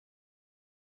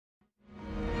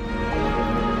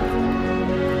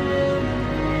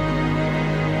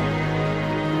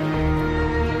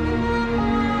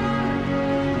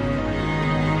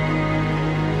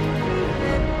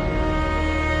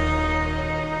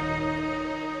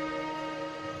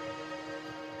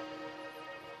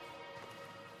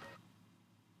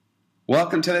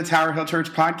Welcome to the Tower Hill Church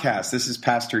podcast. This is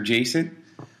Pastor Jason.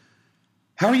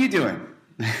 How are you doing?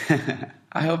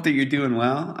 I hope that you're doing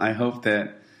well. I hope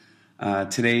that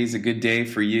today's a good day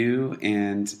for you,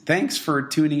 and thanks for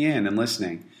tuning in and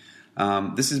listening.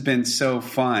 This has been so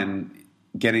fun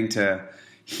getting to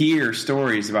hear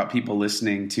stories about people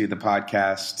listening to the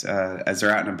podcast as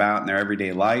they're out and about in their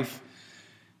everyday life.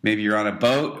 Maybe you're on a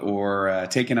boat or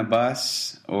taking a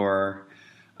bus or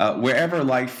wherever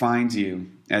life finds you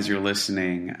as you're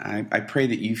listening. I pray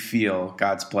that you feel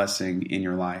God's blessing in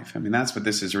your life. I mean, that's what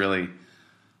this is really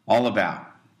all about.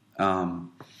 Now,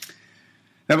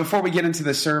 before we get into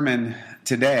the sermon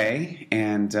today,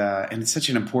 and it's such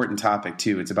an important topic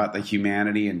too, it's about the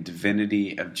humanity and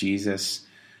divinity of Jesus,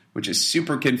 which is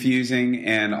super confusing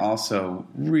and also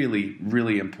really,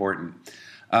 really important.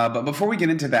 But before we get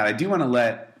into that, I do want to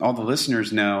let all the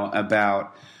listeners know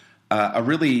about a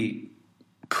really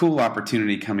cool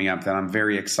opportunity coming up that I'm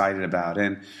very excited about.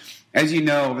 And as you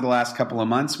know, over the last couple of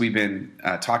months, we've been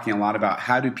talking a lot about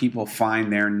how do people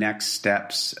find their next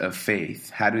steps of faith?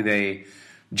 How do they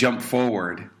jump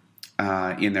forward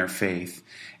in their faith?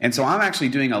 And so I'm actually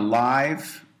doing a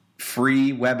live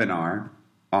free webinar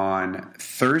on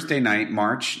Thursday night,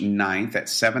 March 9th at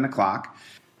 7 o'clock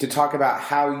to talk about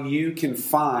how you can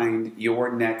find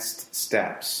your next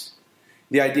steps.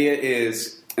 The idea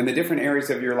is in the different areas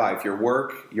of your life, your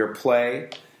work, your play,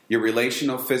 your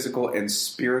relational, physical, and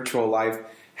spiritual life,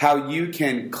 how you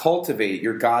can cultivate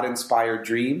your God-inspired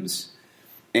dreams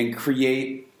and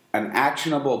create an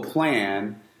actionable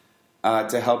plan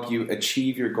to help you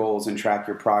achieve your goals and track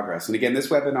your progress. And again, this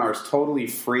webinar is totally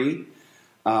free.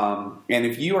 And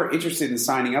if you are interested in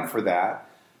signing up for that,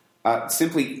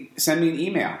 simply send me an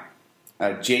email.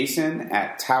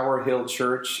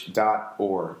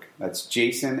 Jason@towerhillchurch.org. That's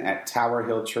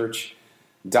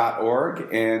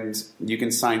Jason@towerhillchurch.org. And you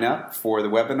can sign up for the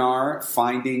webinar,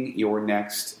 Finding Your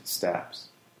Next Steps.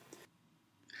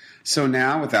 So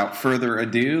now, without further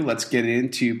ado, let's get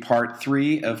into part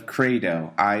 3 of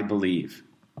Credo, I Believe.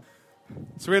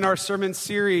 So we're in our sermon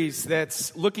series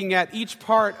that's looking at each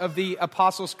part of the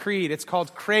Apostles' Creed. It's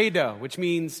called Credo, which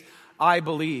means I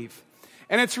believe.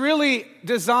 And it's really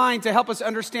designed to help us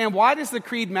understand, why does the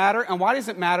creed matter and why does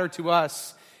it matter to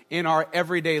us in our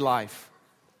everyday life?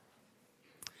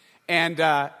 And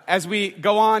as we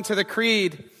go on to the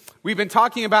creed, we've been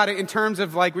talking about it in terms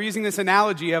of, like, we're using this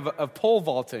analogy of pole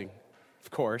vaulting,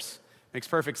 of course. Makes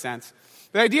perfect sense.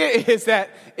 The idea is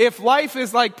that if life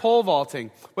is like pole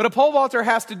vaulting, what a pole vaulter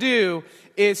has to do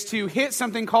is to hit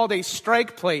something called a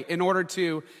strike plate in order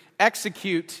to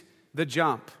execute the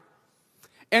jump.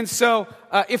 And so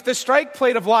if the strike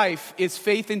plate of life is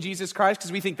faith in Jesus Christ,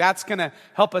 because we think that's going to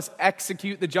help us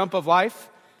execute the jump of life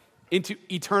into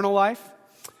eternal life,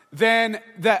 then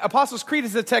the Apostles' Creed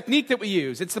is the technique that we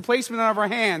use. It's the placement of our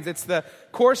hands. It's the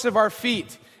course of our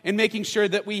feet in making sure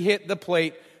that we hit the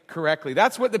plate correctly.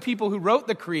 That's what the people who wrote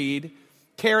the creed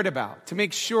cared about, to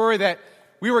make sure that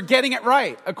we were getting it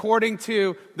right according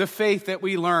to the faith that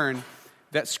we learn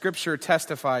that Scripture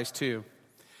testifies to.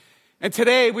 And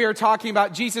today we are talking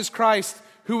about Jesus Christ,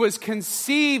 who was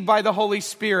conceived by the Holy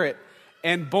Spirit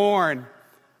and born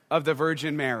of the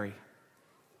Virgin Mary.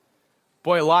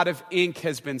 Boy, a lot of ink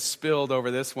has been spilled over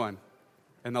this one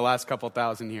in the last couple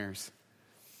thousand years.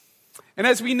 And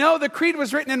as we know, the creed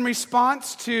was written in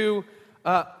response to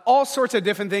all sorts of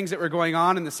different things that were going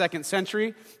on in the 2nd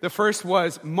century. The first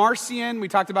was Marcion. We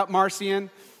talked about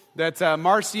Marcion, that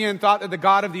Marcion thought that the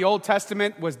God of the Old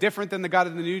Testament was different than the God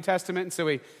of the New Testament, and so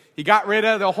he got rid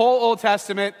of the whole Old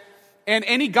Testament, and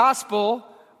any gospel,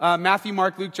 Matthew,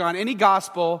 Mark, Luke, John, any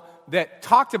gospel that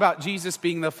talked about Jesus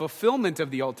being the fulfillment of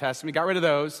the Old Testament, he got rid of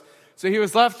those. So he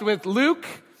was left with Luke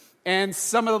and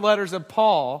some of the letters of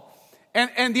Paul.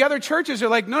 And the other churches are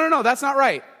like, no, that's not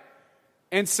right.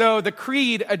 And so the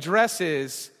creed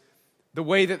addresses the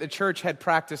way that the church had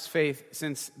practiced faith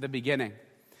since the beginning.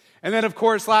 And then, of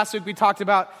course, last week we talked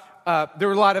about there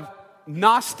were a lot of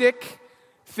Gnostic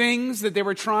things that they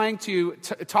were trying to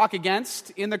talk against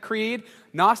in the creed.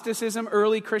 Gnosticism,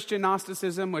 early Christian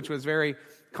Gnosticism, which was very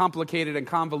complicated and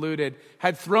convoluted,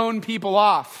 had thrown people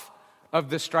off of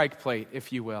the strike plate,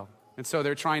 if you will. And so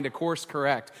they're trying to course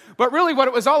correct. But really what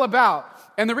it was all about,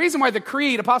 and the reason why the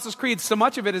creed, Apostles' Creed, so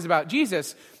much of it is about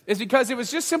Jesus, is because it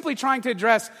was just simply trying to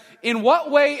address, in what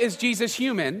way is Jesus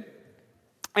human,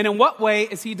 and in what way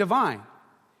is he divine?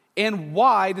 And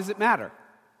why does it matter?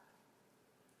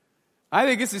 I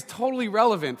think this is totally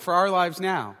relevant for our lives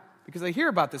now, because I hear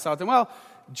about this all the time. Well,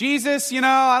 Jesus,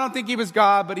 I don't think he was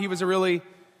God, but he was a really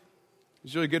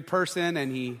good person,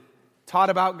 and he taught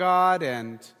about God,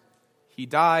 and he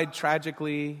died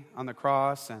tragically on the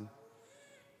cross, and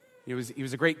He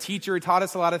was a great teacher. He taught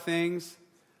us a lot of things,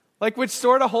 like which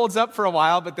sort of holds up for a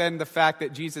while, but then the fact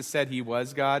that Jesus said he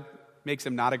was God makes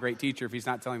him not a great teacher if he's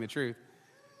not telling the truth.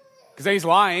 Because then he's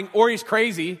lying, or he's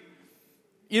crazy.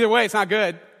 Either way, it's not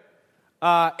good.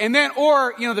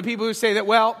 The people who say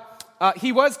that,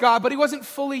 he was God, but he wasn't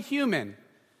fully human.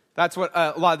 That's what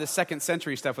a lot of the second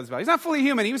century stuff was about. He's not fully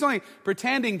human. He was only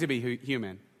pretending to be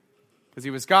human because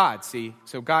he was God, see?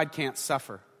 So God can't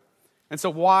suffer. And so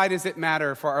why does it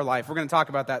matter for our life? We're going to talk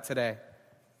about that today.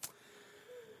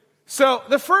 So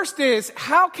the first is,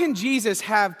 how can Jesus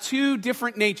have two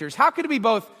different natures? How could it be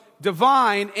both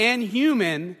divine and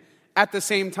human at the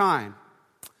same time?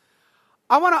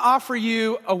 I want to offer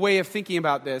you a way of thinking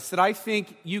about this that I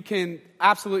think you can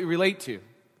absolutely relate to.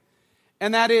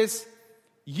 And that is,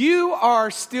 you are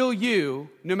still you,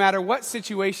 no matter what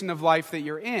situation of life that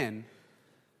you're in.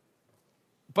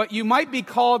 But you might be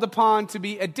called upon to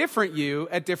be a different you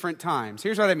at different times.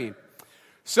 Here's what I mean.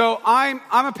 So I'm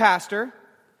a pastor.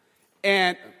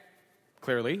 And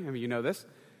clearly, you know this.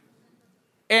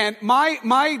 And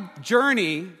my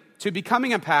journey to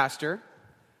becoming a pastor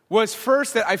was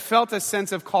first that I felt a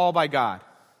sense of call by God.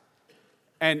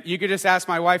 And you could just ask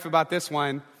my wife about this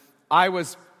one. I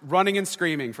was running and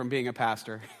screaming from being a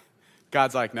pastor.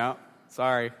 God's like, no,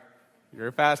 sorry. You're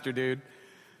a pastor, dude.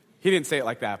 He didn't say it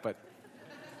like that, but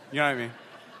you know what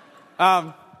I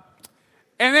mean?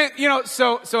 And then,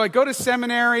 so I go to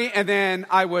seminary, and then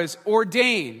I was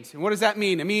ordained. And what does that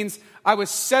mean? It means I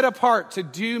was set apart to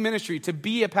do ministry, to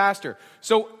be a pastor.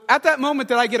 So at that moment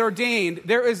that I get ordained,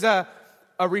 there is a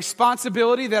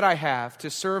responsibility that I have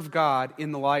to serve God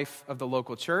in the life of the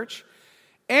local church.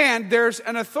 And there's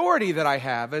an authority that I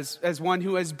have as one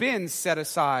who has been set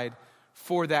aside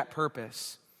for that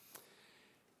purpose.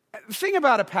 The thing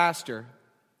about a pastor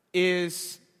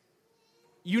is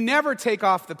you never take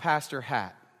off the pastor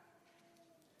hat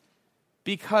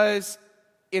because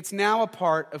it's now a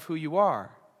part of who you are.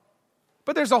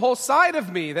 But there's a whole side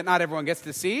of me that not everyone gets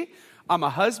to see. I'm a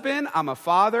husband, I'm a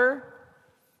father,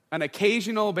 an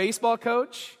occasional baseball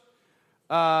coach.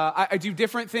 I do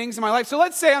different things in my life. So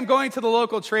let's say I'm going to the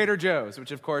local Trader Joe's,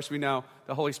 which of course we know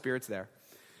the Holy Spirit's there.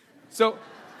 So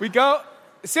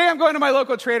say I'm going to my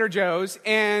local Trader Joe's,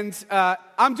 and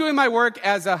I'm doing my work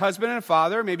as a husband and a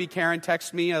father. Maybe Karen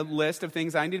texts me a list of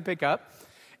things I need to pick up.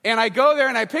 And I go there,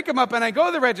 and I pick them up, and I go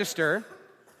to the register,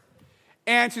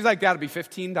 and she's like, that'll be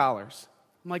 $15.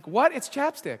 I'm like, what? It's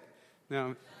chapstick.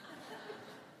 No,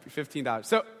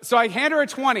 $15. So I hand her a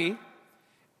 20,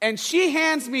 and she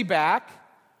hands me back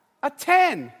a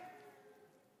 10.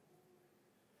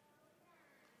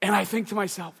 And I think to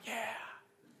myself, yeah.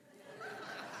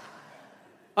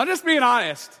 I'm just being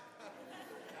honest.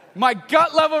 My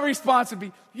gut level response would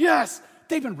be, yes,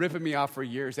 they've been ripping me off for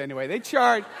years anyway. They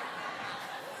charge.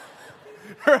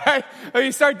 Right?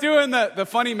 You start doing the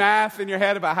funny math in your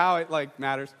head about how it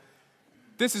matters.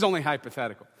 This is only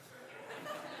hypothetical.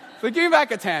 So they give me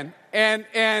back a 10.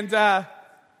 And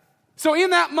so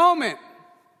in that moment,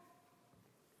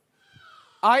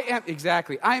 I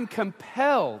am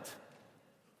compelled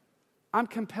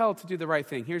to do the right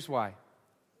thing. Here's why.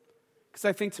 Because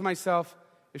I think to myself,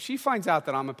 if she finds out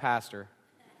that I'm a pastor,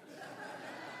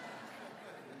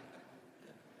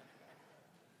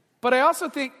 but I also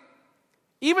think,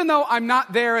 even though I'm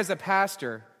not there as a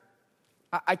pastor,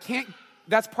 I can't,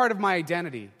 that's part of my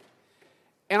identity.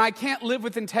 And I can't live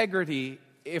with integrity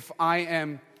if I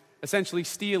am essentially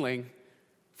stealing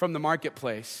from the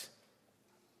marketplace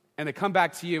and to come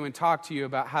back to you and talk to you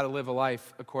about how to live a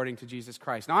life according to Jesus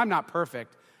Christ. Now, I'm not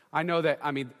perfect. I know that,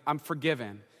 I'm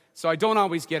forgiven. So I don't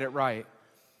always get it right.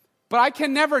 But I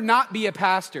can never not be a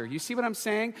pastor. You see what I'm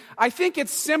saying? I think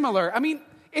it's similar.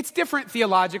 It's different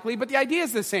theologically, but the idea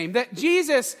is the same. That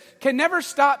Jesus can never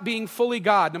stop being fully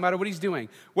God, no matter what he's doing.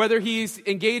 Whether he's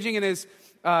engaging in his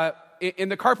in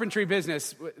the carpentry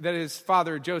business that his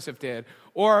father Joseph did,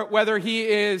 or whether he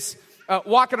is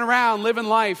walking around living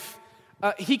life.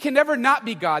 He can never not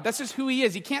be God. That's just who he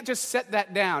is. He can't just set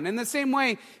that down. In the same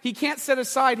way, he can't set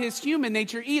aside his human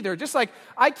nature either. Just like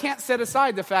I can't set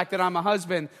aside the fact that I'm a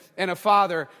husband and a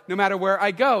father no matter where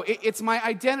I go. It's my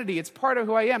identity. It's part of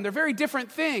who I am. They're very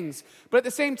different things, but at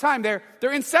the same time, they're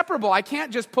inseparable. I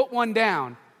can't just put one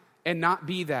down and not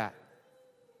be that.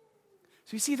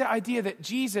 So you see the idea that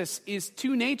Jesus is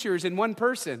two natures in one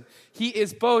person. He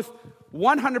is both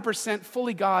 100%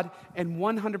 fully God and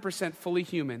 100% fully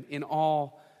human in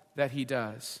all that he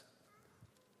does.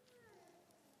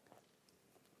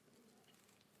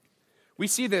 We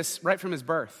see this right from his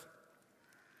birth.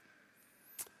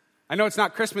 I know it's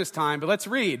not Christmas time, but let's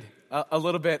read a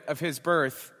little bit of his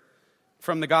birth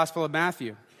from the Gospel of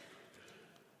Matthew.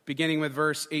 beginning with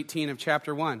verse 18 of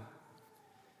chapter 1. It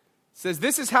says,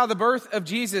 "This is how the birth of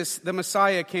Jesus, the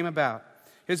Messiah, came about.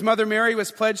 His mother Mary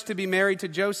was pledged to be married to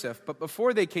Joseph, but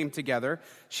before they came together,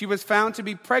 she was found to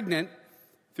be pregnant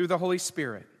through the Holy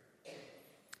Spirit.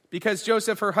 Because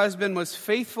Joseph, her husband, was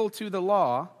faithful to the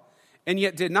law and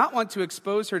yet did not want to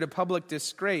expose her to public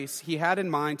disgrace, he had in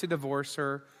mind to divorce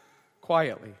her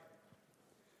quietly.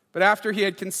 But after he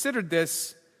had considered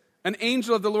this, an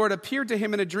angel of the Lord appeared to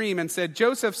him in a dream and said,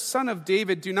 'Joseph, son of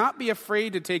David, do not be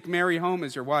afraid to take Mary home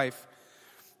as your wife,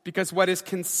 because what is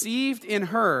conceived in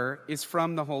her is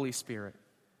from the Holy Spirit.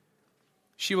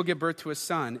 She will give birth to a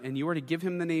son, and you are to give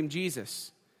him the name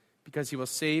Jesus, because he will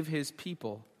save his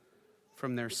people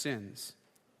from their sins.'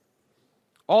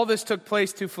 All this took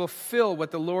place to fulfill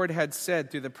what the Lord had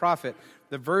said through the prophet,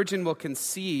 'The virgin will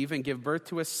conceive and give birth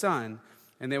to a son,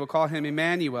 and they will call him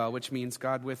Emmanuel,' which means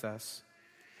God with us.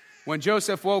 When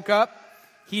Joseph woke up,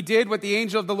 he did what the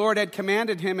angel of the Lord had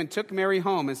commanded him and took Mary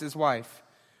home as his wife.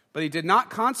 But he did not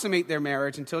consummate their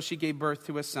marriage until she gave birth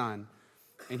to a son,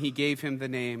 and he gave him the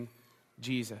name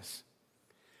Jesus."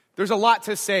 There's a lot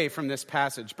to say from this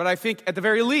passage, but I think at the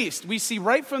very least, we see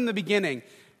right from the beginning,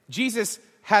 Jesus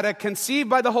had a conceived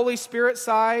by the Holy Spirit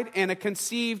side and a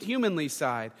conceived humanly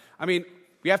side. I mean,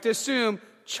 we have to assume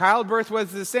childbirth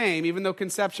was the same, even though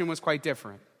conception was quite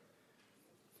different.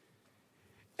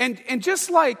 And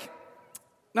just like,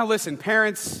 now listen,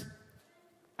 parents,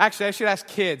 actually I should ask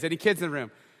kids, any kids in the room,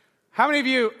 how many of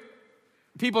you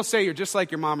people say you're just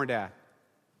like your mom or dad?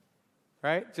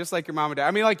 Right? Just like your mom or dad.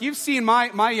 I mean, like you've seen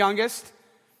my youngest,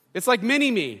 it's like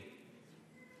mini-me.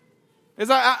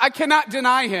 I cannot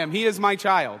deny him. He is my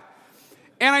child.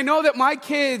 And I know that my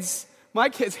kids,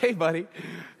 hey buddy.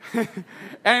 And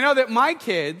I know that my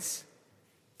kids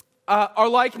are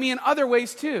like me in other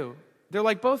ways too. They're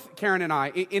like both Karen and I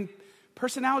in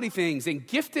personality things, in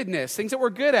giftedness, things that we're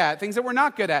good at, things that we're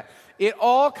not good at. It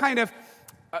all kind of,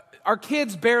 our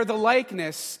kids bear the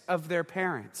likeness of their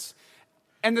parents.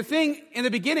 And the thing in the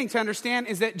beginning to understand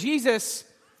is that Jesus,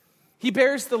 he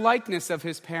bears the likeness of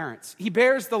his parents. He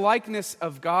bears the likeness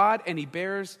of God, and he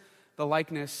bears the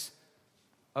likeness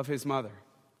of his mother,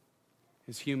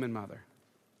 his human mother.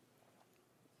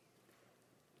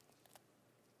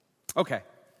 Okay,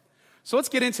 so let's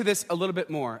get into this a little bit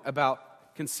more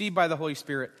about conceived by the Holy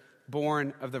Spirit,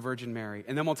 born of the Virgin Mary.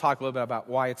 And then we'll talk a little bit about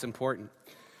why it's important.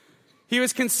 He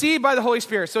was conceived by the Holy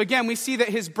Spirit. So again, we see that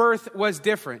his birth was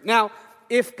different. Now,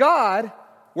 if God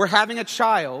were having a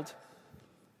child,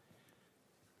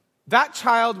 that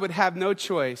child would have no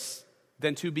choice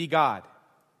than to be God.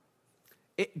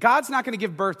 God's not going to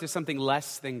give birth to something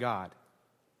less than God.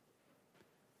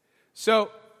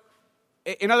 So,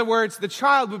 in other words, the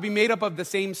child would be made up of the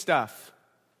same stuff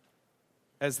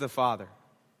as the Father.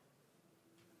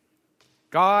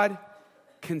 God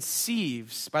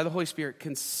conceives, by the Holy Spirit,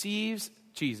 conceives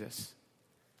Jesus.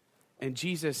 And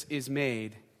Jesus is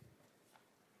made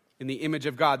in the image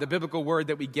of God. The biblical word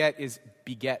that we get is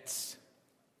begets.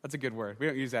 That's a good word. We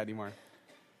don't use that anymore.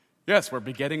 Yes, we're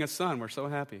begetting a son. We're so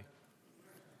happy.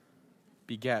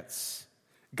 Begets.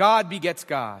 God begets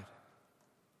God.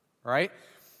 All right?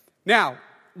 Now,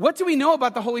 what do we know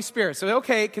about the Holy Spirit? So,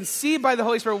 okay, conceived by the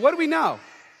Holy Spirit. What do we know?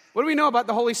 What do we know about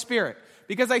the Holy Spirit?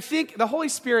 Because I think the Holy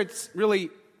Spirit's really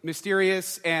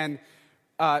mysterious, and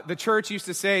the church used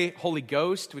to say Holy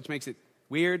Ghost, which makes it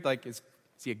weird. Like, is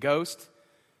he a ghost?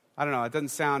 I don't know. It doesn't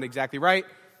sound exactly right.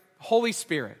 Holy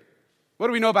Spirit. What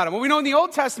do we know about him? Well, we know in the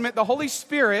Old Testament, the Holy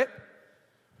Spirit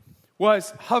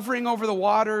was hovering over the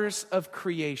waters of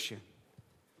creation.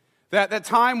 That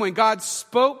time when God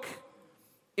spoke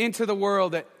into the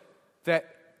world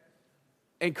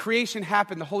and creation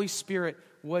happened, the Holy Spirit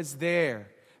was there.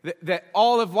 That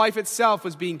all of life itself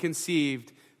was being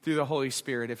conceived through the Holy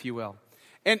Spirit, if you will.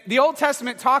 And the Old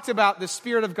Testament talks about the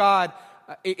Spirit of God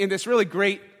in this really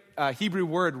great Hebrew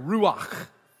word, ruach.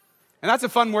 And that's a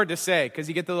fun word to say, because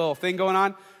you get the little thing going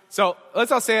on. So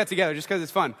let's all say that together, just because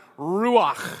it's fun.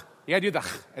 Ruach. You gotta do the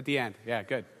at the end. Yeah,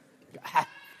 good.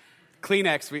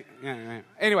 Kleenex.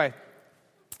 Anyway.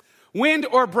 Wind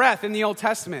or breath in the Old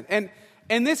Testament.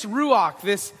 And this ruach,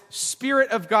 this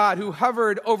Spirit of God who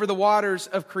hovered over the waters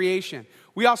of creation.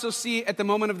 We also see at the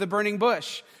moment of the burning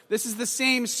bush. This is the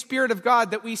same Spirit of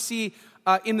God that we see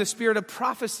in the spirit of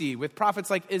prophecy with prophets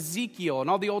like Ezekiel and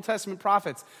all the Old Testament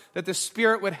prophets, that the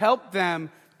Spirit would help them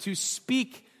to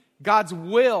speak God's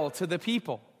will to the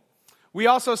people. We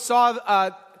also saw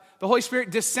the Holy Spirit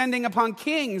descending upon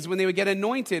kings when they would get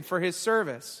anointed for his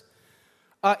service.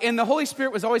 And the Holy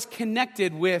Spirit was always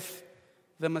connected with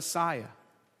the Messiah.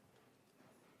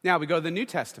 Now we go to the New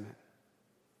Testament.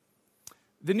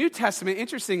 The New Testament,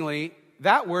 interestingly,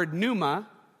 that word pneuma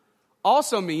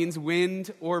also means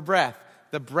wind or breath,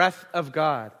 the breath of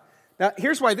God. Now,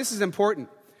 here's why this is important.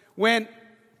 Do you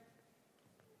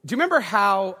remember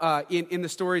how in the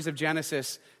stories of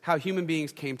Genesis, how human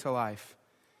beings came to life?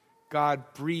 God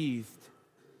breathed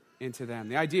into them.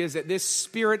 The idea is that this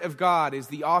Spirit of God is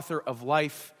the author of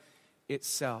life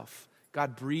itself.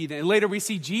 God breathed. And later we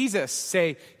see Jesus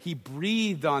say he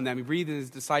breathed on them. He breathed in his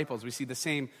disciples. We see the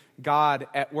same God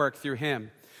at work through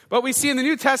him. But we see in the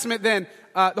New Testament then,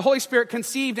 the Holy Spirit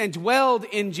conceived and dwelled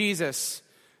in Jesus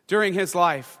during his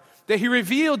life. That he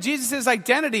revealed Jesus'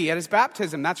 identity at his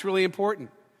baptism. That's really important.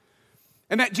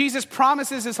 And that Jesus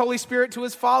promises his Holy Spirit to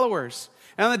his followers.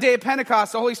 And on the day of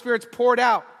Pentecost, the Holy Spirit's poured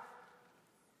out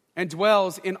and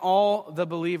dwells in all the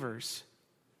believers.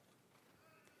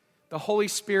 The Holy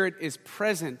Spirit is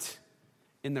present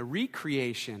in the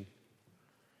recreation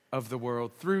of the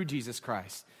world through Jesus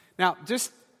Christ. Now,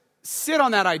 just sit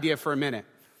on that idea for a minute.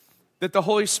 That the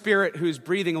Holy Spirit, who's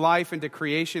breathing life into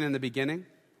creation in the beginning,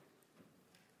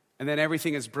 and then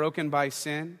everything is broken by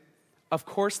sin, of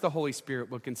course the Holy Spirit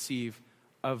will conceive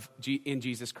in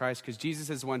Jesus Christ, because Jesus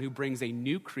is the one who brings a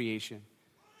new creation.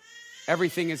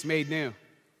 Everything is made new.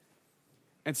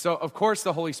 And so, of course,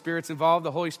 the Holy Spirit's involved.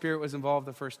 The Holy Spirit was involved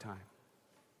the first time.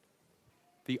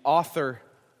 The author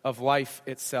of life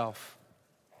itself.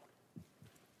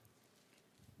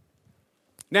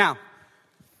 Now,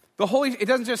 it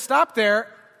doesn't just stop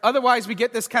there. Otherwise, we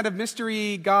get this kind of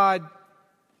mystery God,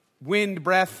 wind,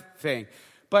 breath thing.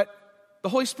 But the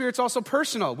Holy Spirit's also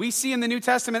personal. We see in the New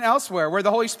Testament elsewhere where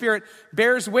the Holy Spirit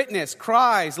bears witness,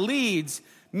 cries, leads,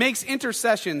 makes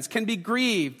intercessions, can be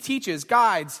grieved, teaches,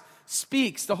 guides,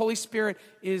 speaks. The Holy Spirit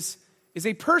is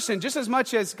a person just as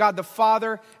much as God the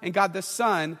Father and God the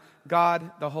Son,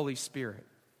 God the Holy Spirit.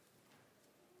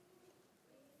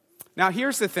 Now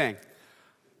here's the thing.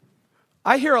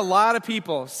 I hear a lot of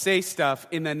people say stuff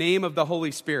in the name of the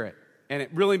Holy Spirit, and it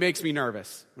really makes me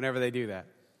nervous whenever they do that.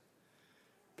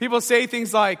 People say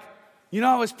things like,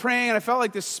 I was praying and I felt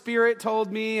like the Spirit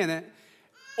told me,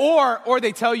 or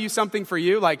they tell you something for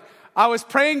you, like, I was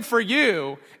praying for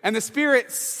you, and the Spirit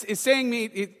is saying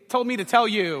it told me to tell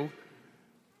you,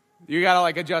 you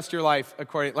got to adjust your life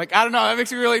according. I don't know, that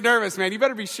makes me really nervous, man. You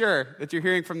better be sure that you're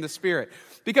hearing from the Spirit.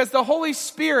 Because the Holy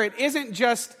Spirit isn't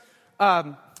just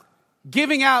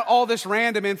giving out all this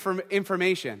random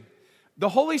information. The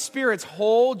Holy Spirit's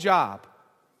whole job,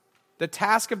 the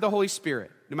task of the Holy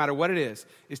Spirit, no matter what it is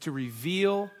to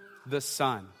reveal the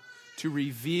Son, to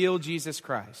reveal Jesus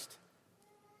Christ.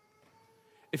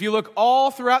 If you look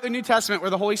all throughout the New Testament where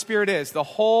the Holy Spirit is, the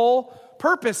whole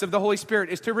purpose of the Holy Spirit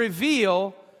is to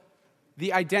reveal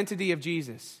the identity of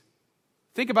Jesus.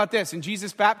 Think about this. In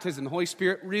Jesus' baptism, the Holy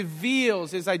Spirit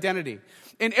reveals his identity.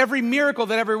 In every miracle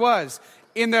that ever was,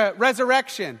 in the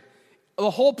resurrection,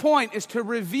 the whole point is to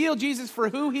reveal Jesus for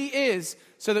who he is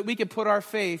so that we can put our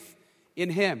faith in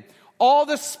him. All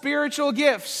the spiritual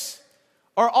gifts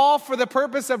are all for the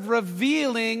purpose of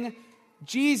revealing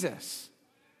Jesus.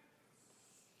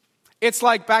 It's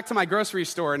like, back to my grocery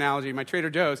store analogy, my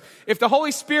Trader Joe's. If the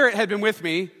Holy Spirit had been with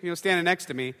me, standing next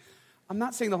to me, I'm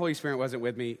not saying the Holy Spirit wasn't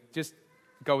with me, just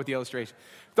go with the illustration.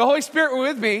 If the Holy Spirit were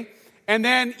with me, and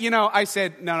then, I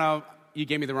said, no, you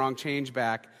gave me the wrong change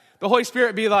back. The Holy Spirit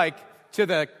would be like, to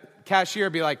the cashier,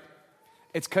 be like,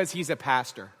 it's because he's a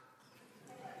pastor.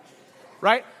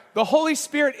 Right? The Holy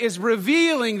Spirit is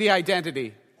revealing the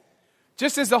identity.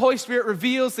 Just as the Holy Spirit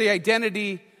reveals the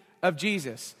identity of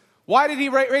Jesus. Why did he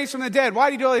raise from the dead? Why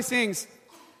did he do all these things?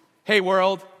 Hey,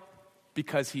 world,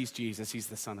 because he's Jesus. He's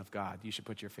the Son of God. You should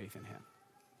put your faith in him.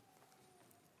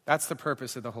 That's the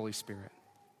purpose of the Holy Spirit.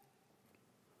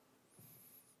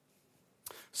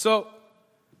 So,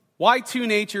 why two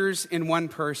natures in one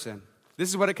person? This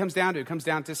is what it comes down to. It comes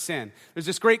down to sin. There's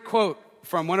this great quote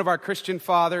from one of our Christian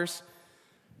fathers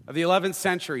of the 11th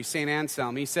century, St.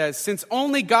 Anselm. He says, since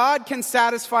only God can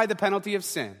satisfy the penalty of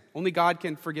sin, only God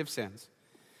can forgive sins,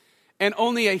 and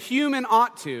only a human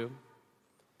ought to,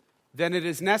 then it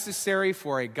is necessary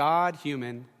for a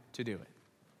God-human to do it.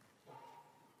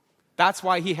 That's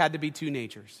why he had to be two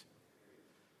natures.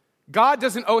 God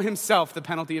doesn't owe himself the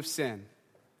penalty of sin,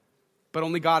 but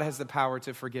only God has the power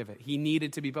to forgive it. He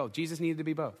needed to be both. Jesus needed to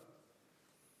be both.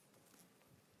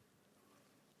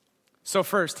 So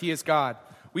first, he is God.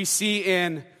 We see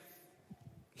in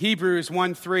Hebrews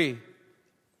 1:3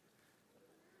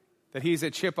 that he's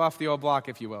a chip off the old block,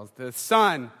 if you will. The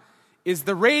Son is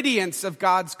the radiance of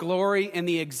God's glory and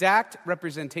the exact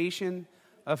representation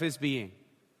of his being,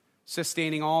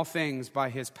 sustaining all things by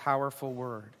his powerful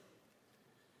word.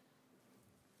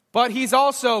 But he's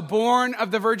also born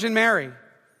of the Virgin Mary.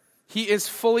 He is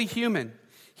fully human.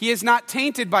 He is not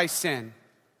tainted by sin.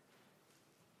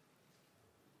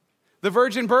 The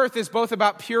virgin birth is both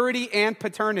about purity and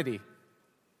paternity.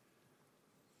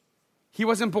 He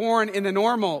wasn't born in the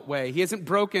normal way. He isn't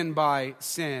broken by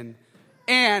sin.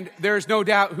 And there's no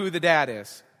doubt who the dad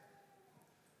is.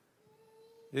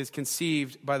 It is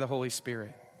conceived by the Holy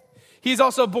Spirit. He's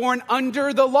also born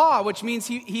under the law, which means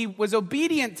he was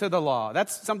obedient to the law.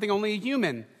 That's something only a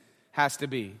human has to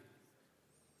be.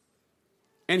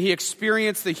 And he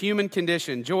experienced the human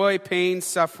condition, joy, pain,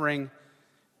 suffering,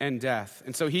 and death.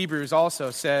 And so Hebrews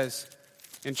also says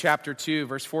in chapter 2,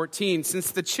 verse 14,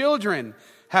 since the children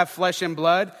have flesh and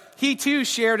blood, he too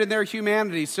shared in their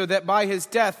humanity, so that by his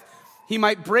death he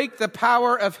might break the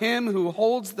power of him who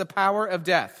holds the power of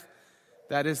death,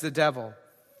 that is the devil.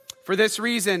 For this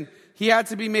reason, he had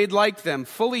to be made like them,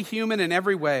 fully human in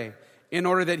every way, in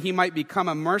order that he might become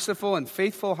a merciful and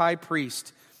faithful high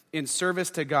priest in service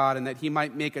to God, and that he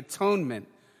might make atonement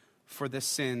for the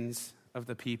sins of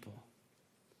the people.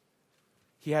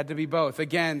 He had to be both.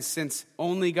 Again, since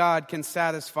only God can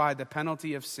satisfy the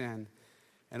penalty of sin,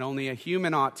 and only a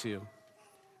human ought to,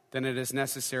 then it is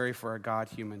necessary for a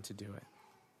God-human to do it.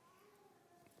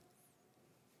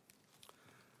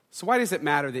 So why does it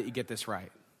matter that you get this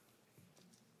right?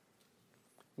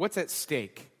 What's at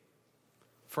stake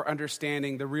for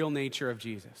understanding the real nature of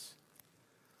Jesus?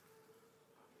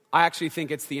 I actually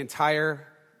think it's the entire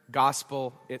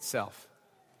gospel itself.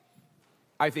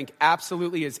 I think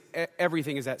absolutely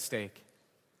everything is at stake.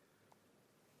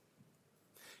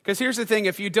 Because here's the thing,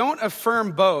 if you don't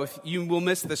affirm both, you will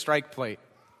miss the strike plate.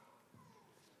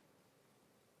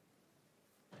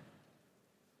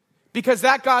 Because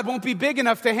that God won't be big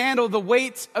enough to handle the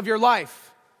weight of your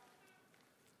life.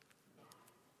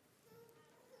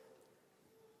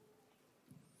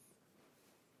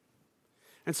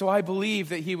 And so I believe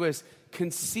that he was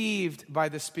conceived by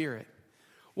the Spirit.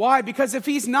 Why? Because if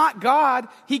he's not God,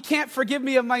 he can't forgive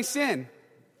me of my sin.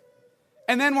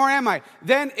 And then where am I?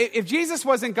 Then if Jesus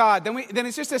wasn't God, then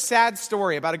it's just a sad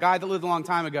story about a guy that lived a long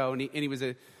time ago, and he was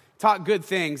taught good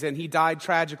things, and he died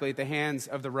tragically at the hands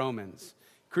of the Romans,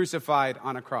 crucified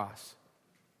on a cross.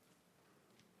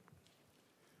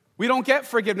 We don't get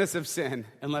forgiveness of sin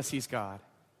unless he's God,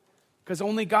 because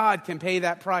only God can pay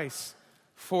that price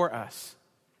for us.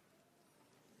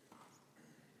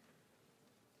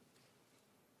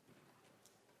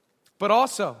 But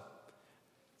also,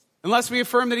 unless we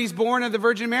affirm that he's born of the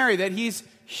Virgin Mary, that he's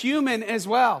human as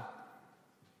well,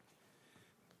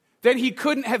 then he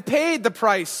couldn't have paid the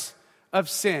price of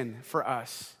sin for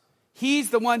us.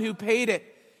 He's the one who paid it.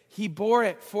 He bore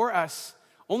it for us.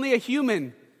 Only a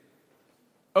human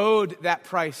owed that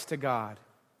price to God.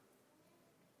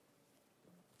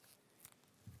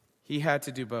 He had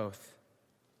to do both.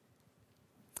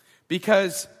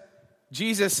 Because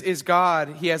Jesus is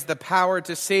God, he has the power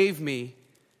to save me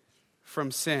from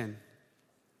sin.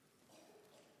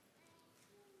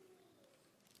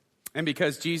 And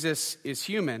because Jesus is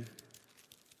human,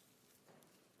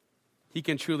 he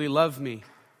can truly love me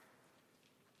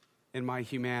in my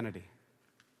humanity.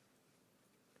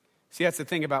 See, that's the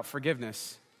thing about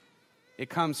forgiveness. It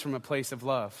comes from a place of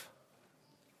love.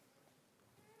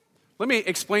 Let me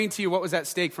explain to you what was at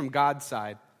stake from God's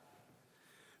side.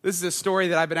 This is a story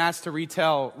that I've been asked to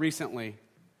retell recently.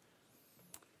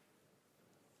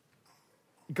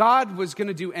 God was going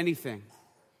to do anything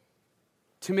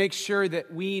to make sure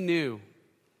that we knew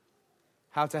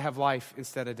how to have life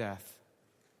instead of death.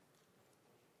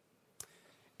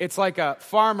 It's like a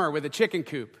farmer with a chicken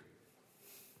coop.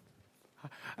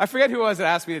 I forget who it was that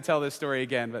asked me to tell this story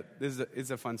again, but this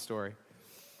is a fun story.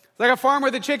 It's like a farmer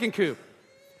with a chicken coop.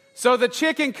 So the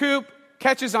chicken coop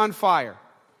catches on fire.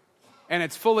 And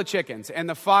it's full of chickens. And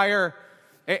the fire,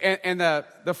 and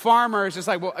the farmer is just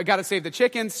like, well, I got to save the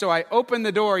chickens. So I open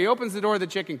the door. He opens the door of the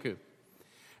chicken coop.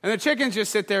 And the chickens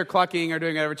just sit there clucking or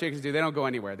doing whatever chickens do. They don't go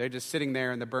anywhere. They're just sitting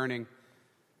there in the burning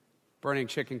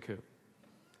chicken coop.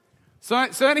 So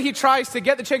then he tries to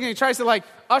get the chicken. He tries to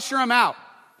usher them out.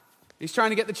 He's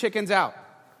trying to get the chickens out.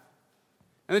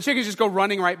 And the chickens just go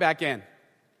running right back in.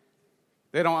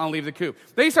 They don't want to leave the coop.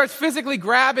 Then he starts physically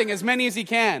grabbing as many as he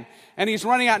can. And he's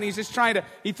running out and he's just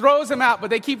he throws them out, but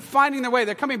they keep finding their way.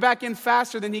 They're coming back in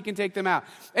faster than he can take them out.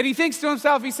 And he thinks to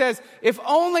himself, he says, if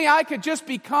only I could just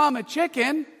become a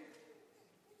chicken,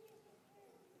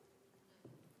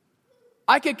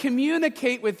 I could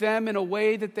communicate with them in a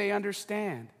way that they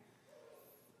understand.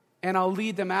 And I'll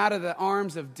lead them out of the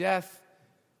arms of death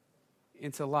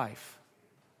into life.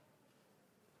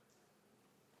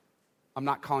 I'm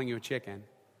not calling you a chicken.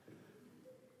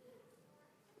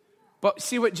 But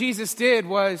see, what Jesus did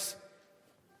was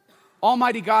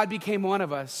Almighty God became one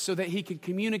of us so that he could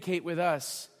communicate with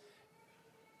us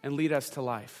and lead us to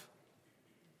life.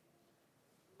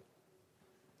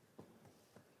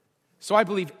 So I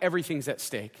believe everything's at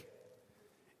stake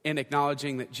in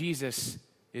acknowledging that Jesus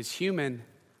is human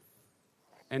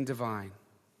and divine.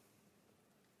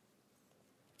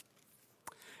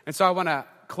 And so I want to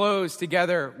close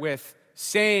together with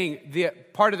saying the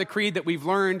part of the creed that we've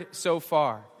learned so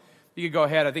far. You could go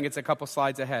ahead. I think it's a couple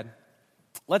slides ahead.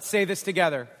 Let's say this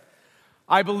together.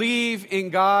 I believe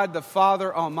in God, the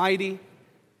Father Almighty,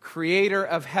 creator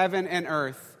of heaven and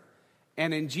earth,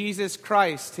 and in Jesus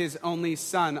Christ, his only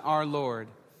Son, our Lord,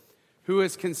 who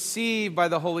is conceived by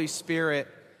the Holy Spirit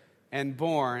and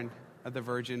born of the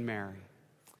Virgin Mary.